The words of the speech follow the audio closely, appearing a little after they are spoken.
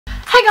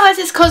Hey guys,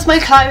 it's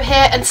Cosmochlo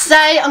here, and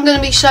today I'm going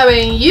to be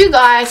showing you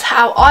guys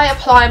how I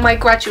apply my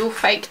Gradual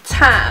Fake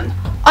Tan.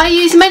 I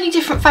use many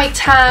different fake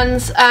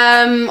tans.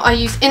 I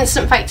use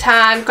instant fake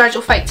tan,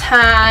 gradual fake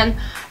tan,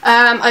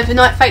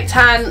 overnight fake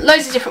tan,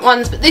 loads of different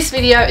ones, but this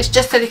video is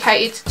just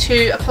dedicated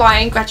to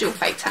applying gradual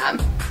fake tan.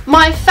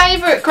 My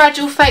favourite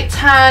gradual fake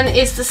tan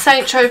is the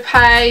Saint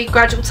Tropez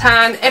Gradual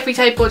Tan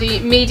Everyday Body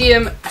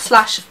Medium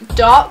 /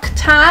 Dark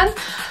Tan.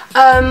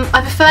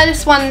 I prefer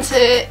this one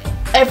to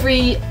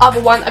every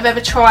other one I've ever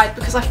tried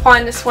because I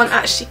find this one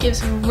actually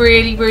gives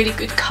really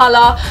good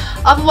colour.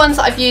 Other ones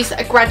that I've used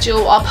that are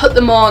gradual, I'll put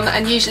them on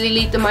and usually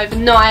leave them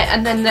overnight,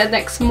 and then the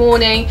next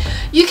morning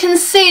you can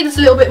see there's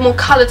a little bit more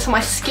colour to my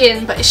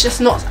skin, but it's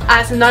just not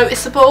as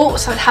noticeable,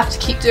 so I'd have to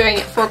keep doing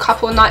it for a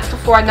couple of nights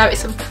before I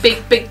notice a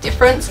big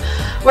difference.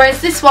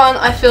 Whereas this one,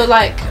 I feel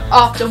like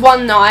after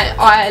one night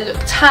I look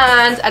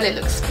tanned and it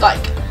looks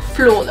like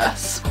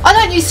flawless. I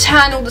don't use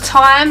tan all the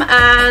time,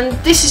 and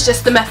this is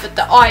just the method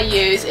that I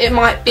use. It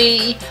might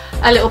be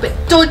a little bit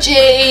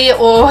dodgy,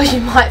 or you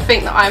might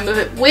think that I'm a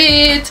bit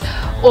weird,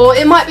 or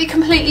it might be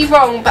completely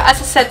wrong, but as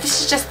I said,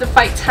 this is just the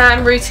fake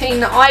tan routine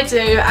that I do,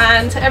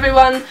 and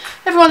everyone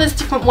has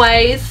different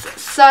ways,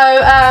 so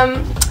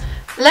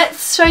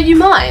let's show you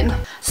mine.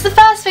 So the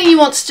first thing you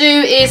want to do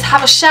is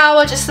have a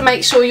shower just to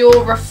make sure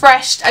you're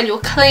refreshed and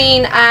you're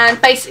clean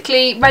and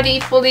basically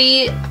ready for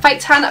the fake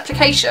tan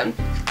application.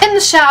 In the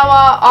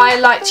shower, I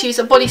like to use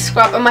a body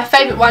scrub, and my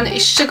favourite one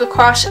is Sugar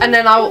Crush, and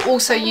then I will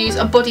also use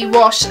a body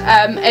wash.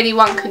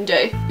 Anyone can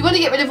do. You want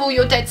to get rid of all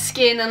your dead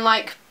skin and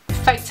like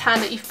fake tan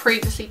that you've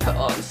previously put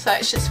on, so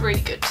it's just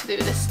really good to do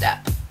this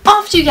step.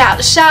 After you get out of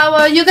the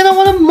shower, you're going to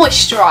want to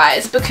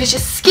moisturise because your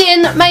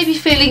skin may be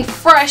feeling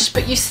fresh,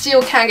 but you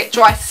still can get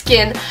dry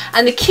skin,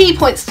 and the key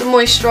points to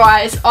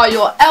moisturise are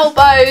your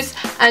elbows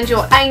and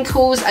your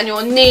ankles and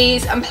your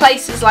knees and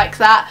places like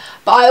that,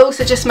 but I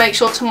also just make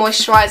sure to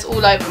moisturise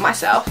all over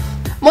myself.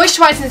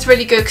 Moisturising is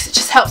really good because it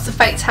just helps the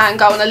fake tan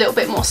go on a little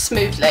bit more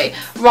smoothly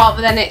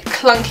rather than it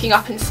clunking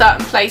up in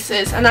certain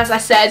places, and as I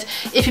said,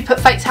 if you put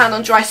fake tan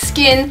on dry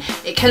skin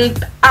it can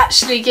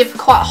actually give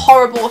quite a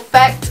horrible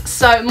effect,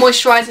 so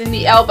moisturising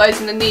the elbows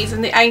and the knees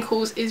and the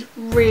ankles is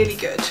really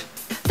good.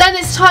 Then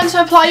it's time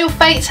to apply your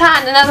fake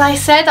tan, and as I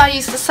said, I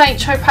use the Saint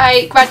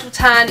Tropez Gradual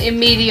Tan in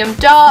medium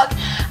dark,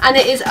 and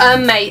it is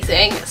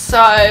amazing. So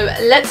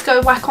let's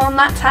go whack on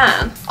that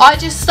tan. I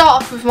just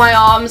start off with my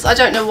arms. I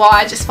don't know why,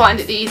 I just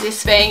find it the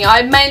easiest thing.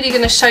 I'm mainly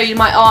going to show you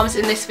my arms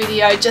in this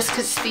video just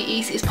because it's the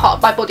easiest part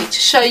of my body to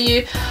show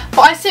you,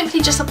 but I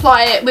simply just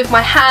apply it with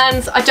my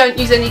hands. I don't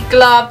use any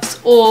gloves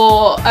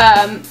or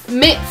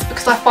mitts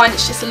because I find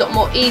it's just a lot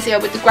more easier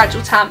with the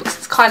Gradual Tan because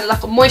it's kind of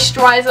like a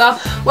moisturiser,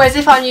 whereas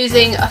if I'm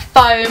using a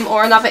foam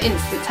or another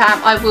instant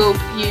tan, I will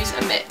use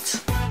a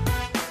mitt.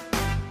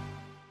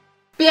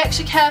 Be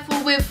extra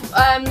careful with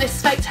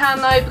this fake tan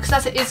though, because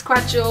as it is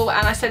gradual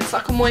and I said it's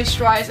like a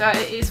moisturiser,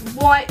 it is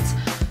white,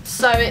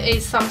 so it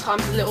is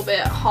sometimes a little bit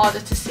harder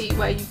to see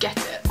where you get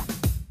it.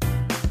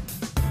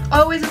 I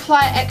always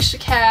apply extra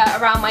care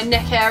around my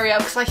neck area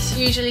because I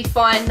usually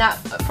find that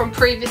from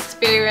previous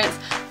experience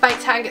fake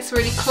tan gets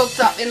really clogged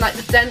up in like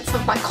the dents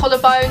of my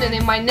collarbone and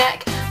in my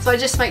neck, so I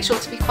just make sure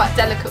to be quite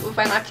delicate with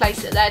when I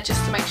place it there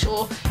just to make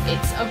sure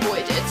it's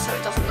avoided so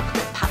it doesn't look a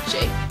bit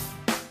patchy.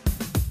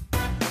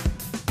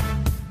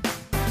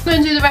 I'm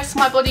going to do the rest of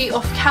my body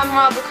off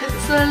camera because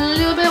it's a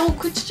little bit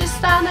awkward to just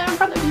stand there in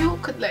front of you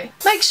awkwardly.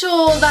 Make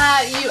sure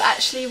that you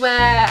actually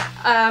wear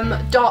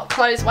dark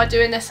clothes while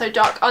doing this, so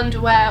dark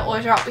underwear or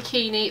a dark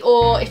bikini,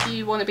 or if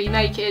you want to be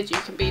naked you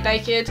can be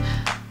naked.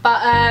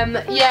 But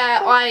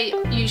yeah, I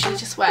usually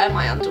just wear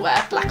my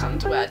underwear, black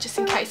underwear, just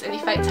in case any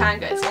fake tan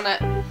goes on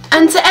it.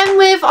 And to end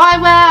with,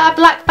 I wear a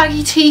black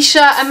baggy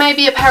t-shirt and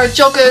maybe a pair of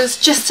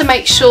joggers just to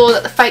make sure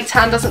that the fake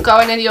tan doesn't go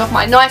on any of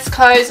my nice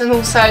clothes, and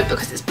also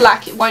because it's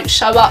black it won't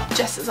show up,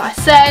 just as I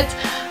said.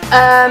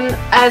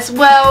 As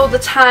well, the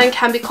tan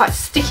can be quite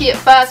sticky at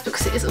first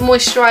because it is a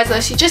moisturiser,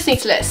 so you just need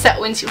to let it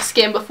settle into your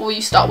skin before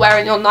you start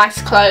wearing your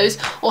nice clothes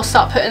or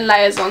start putting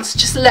layers on, so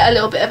just let a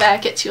little bit of air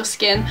get to your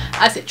skin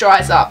as it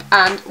dries up,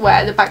 and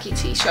wear the baggy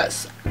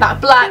t-shirts that are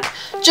black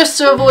just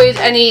to avoid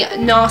any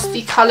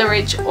nasty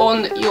colourage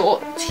on your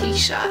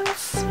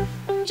t-shirts.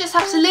 You just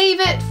have to leave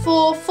it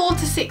for 4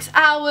 to 6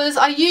 hours.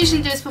 I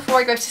usually do this before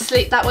I go to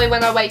sleep, that way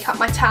when I wake up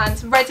my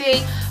tan's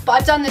ready, but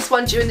I've done this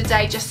one during the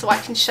day just so I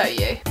can show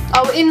you.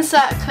 I will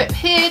insert a clip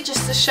here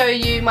just to show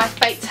you my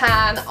fake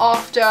tan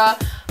after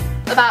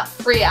about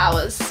 3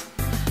 hours.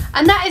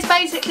 And that is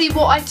basically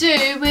what I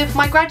do with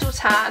my Gradual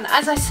Tan.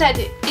 As I said,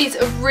 it is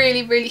a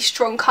really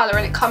strong colour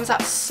and it comes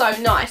out so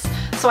nice,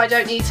 so I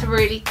don't need to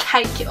really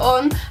cake it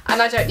on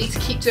and I don't need to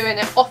keep doing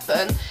it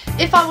often.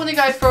 If I want to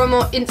go for a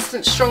more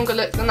instant stronger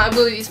look, then I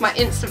will use my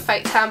Instant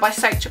Fake Tan by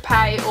Saint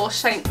Tropez or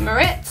Saint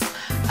Moritz,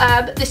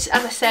 but this,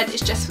 as I said,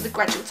 is just for the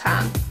Gradual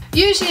Tan.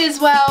 Usually as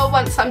well,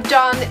 once I'm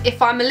done,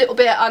 if I'm a little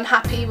bit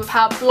unhappy with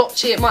how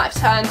blotchy it might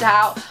have turned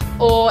out,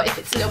 or if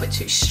it's a little bit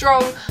too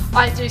strong,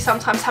 I do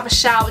sometimes have a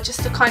shower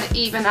just to kind of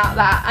even out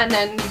that, and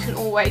then you can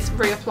always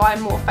reapply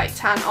more fake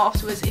tan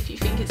afterwards if you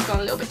think it's gone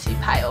a little bit too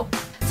pale.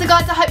 So So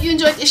guys, I hope you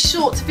enjoyed this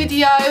short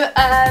video,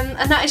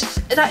 and that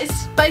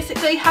is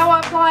basically how I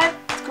apply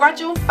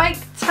Gradual Fake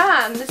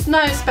Tan. There's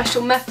no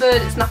special method,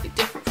 it's nothing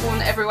different from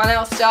what everyone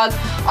else does.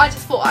 I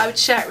just thought I would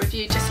share it with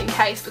you just in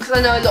case, because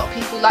I know a lot of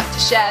people like to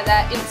share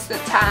their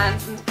instant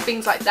tans and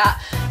things like that.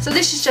 So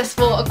this is just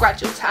for a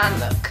gradual tan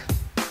look.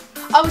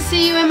 I will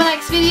see you in my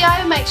next video.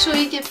 Make sure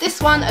you give this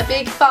one a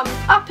big thumbs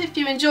up if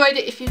you enjoyed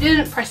it. If you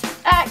didn't, press the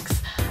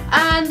X.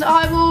 And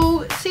I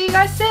will see you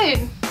guys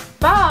soon.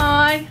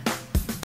 Bye!